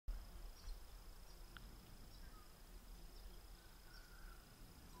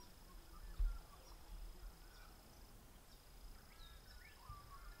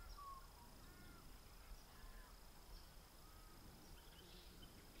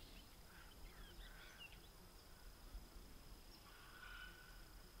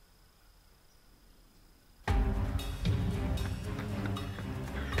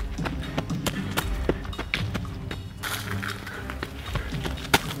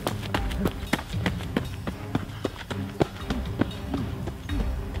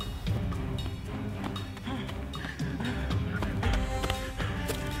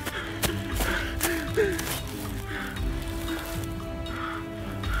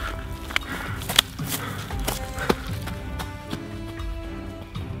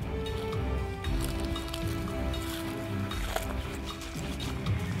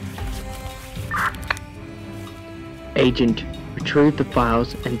agent retrieve the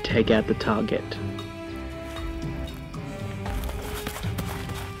files and take out the target.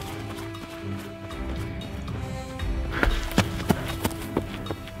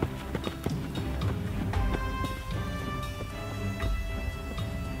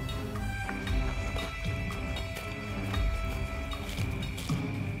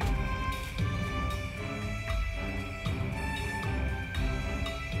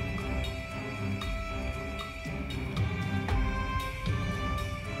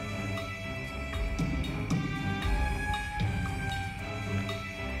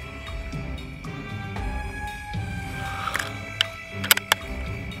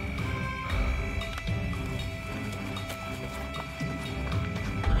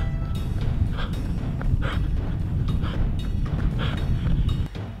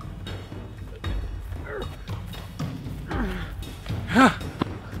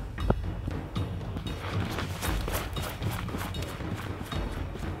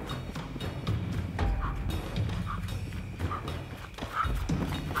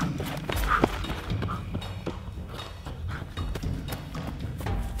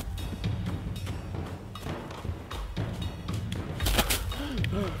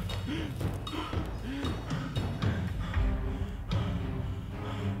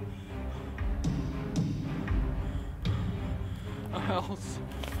 Else.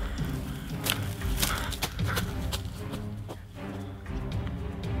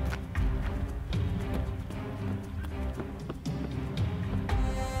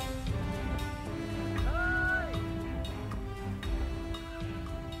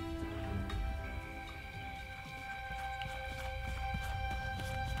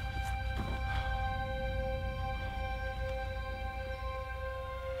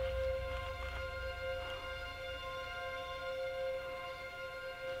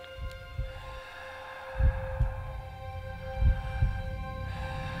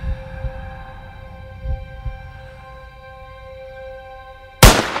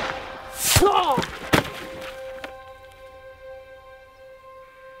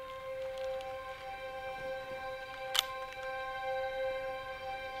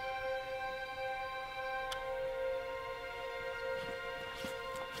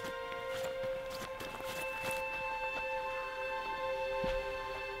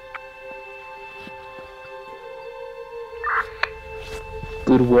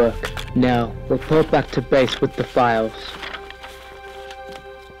 Good work. Now, report back to base with the files.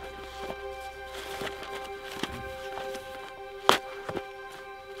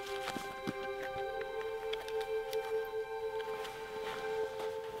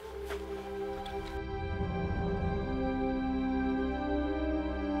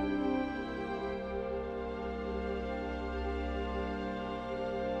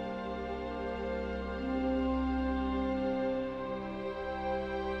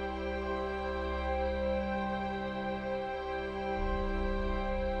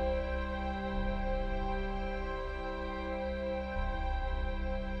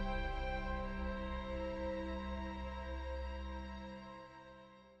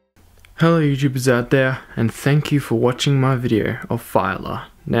 Hello YouTubers out there, and thank you for watching my video of fire law.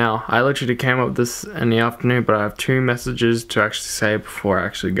 Now, I literally came up with this in the afternoon, but I have two messages to actually say before I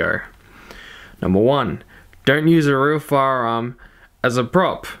actually go. Number one, don't use a real firearm as a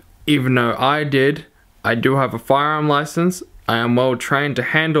prop. Even though I do have a firearm license, I am well trained to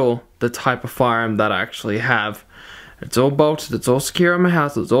handle the type of firearm that I actually have. It's all bolted, it's all secure in my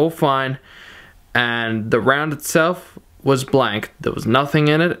house, it's all fine, and the round itself was blank. There was nothing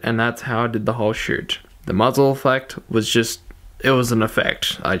in it, and that's how I did the whole shoot. The muzzle effect was just, it was an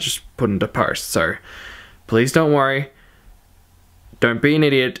effect I just put into post. So please don't worry, don't be an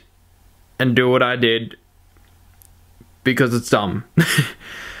idiot and do what I did, because it's dumb.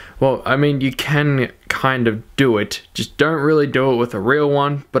 Well, I mean, you can kind of do it, just don't really do it with a real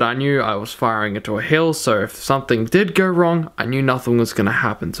one. But I knew I was firing into a hill, so if something did go wrong, I knew nothing was gonna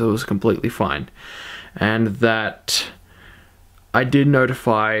happen, so it was completely fine. And that I did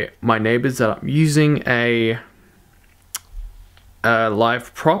notify my neighbors that I'm using a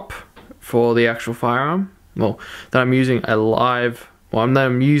live prop for the actual firearm. Well, that I'm using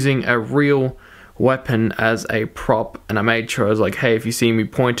I'm using a real weapon as a prop, and I made sure I was like, hey, if you see me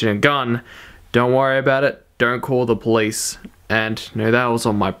pointing a gun, don't worry about it, don't call the police. And you know, that was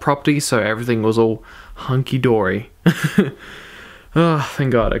on my property, so everything was all hunky-dory. Oh,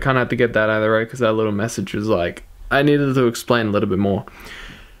 thank God, I kind of had to get that out of the way, because that little message was like, I needed to explain a little bit more.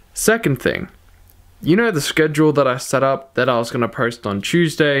 Second thing, you know the schedule that I set up that I was going to post on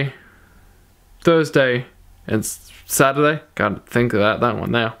Tuesday, Thursday, and Saturday? Gotta think of that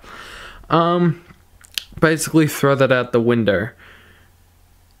one now. basically throw that out the window.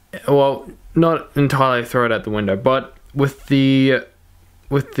 Well, not entirely throw it out the window, but with the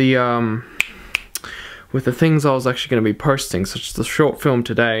things I was actually going to be posting, such as the short film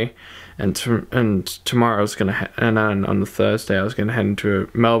today, and tomorrow I was going to, and then on the Thursday I was going to head into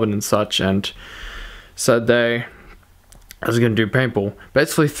Melbourne and such, and Saturday I was going to do paintball.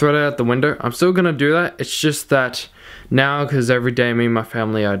 Basically throw it out the window. I'm still going to do that. It's just that now, because every day me and my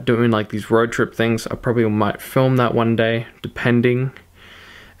family are doing like these road trip things, I probably might film that one day, depending,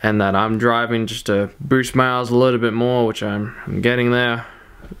 and that I'm driving just to boost my hours a little bit more, which I'm getting there.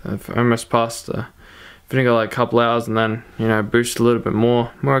 I've almost passed I've only got like a couple hours, and then, you know, boost a little bit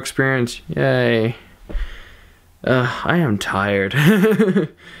more experience. Yay. I am tired.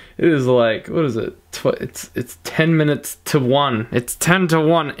 It is like, what is it? It's 10 minutes to 1. It's 10 to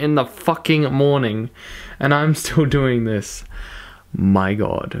 1 in the fucking morning, and I'm still doing this. My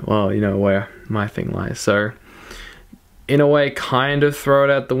God. Well, you know where my thing lies. So, in a way, kind of throw it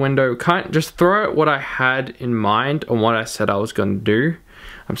out the window. Just throw out what I had in mind and what I said I was going to do.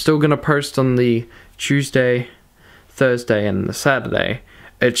 I'm still going to post on the Tuesday, Thursday, and the Saturday.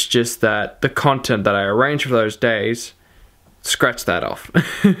 It's just that the content that I arranged for those days, scratch that off.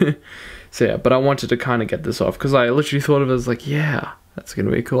 So yeah, but I wanted to kind of get this off because I literally thought of it as like, yeah, that's going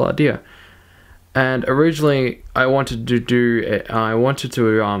to be a cool idea. And originally I wanted to do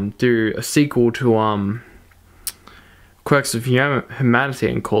a sequel to Quirks of Humanity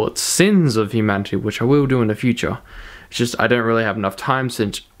and call it Sins of Humanity, which I will do in the future. It's just I don't really have enough time,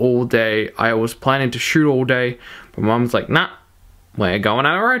 since all day I was planning to shoot all day, but Mom's like, nah, we're going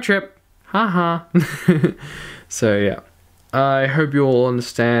on a road trip, haha. So yeah, I hope you all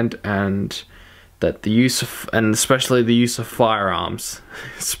understand, and that the use of, and especially the use of firearms,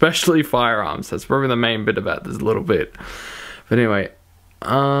 especially firearms, that's probably the main bit about this little bit. But anyway,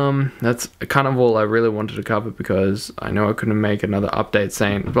 that's kind of all I really wanted to cover, because I know I couldn't make another update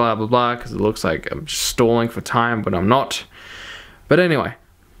saying blah blah blah, because it looks like I'm just stalling for time, but I'm not. But anyway,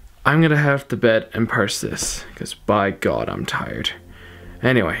 I'm gonna head to bed and post this, because by God, I'm tired.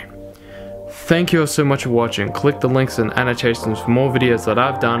 Anyway, thank you all so much for watching. Click the links and annotations for more videos that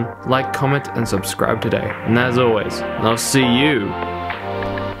I've done. Like, comment, and subscribe today. And as always, I'll see you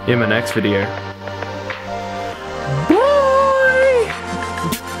in my next video. Bye!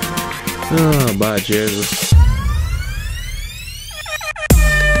 Oh, bye, Jesus.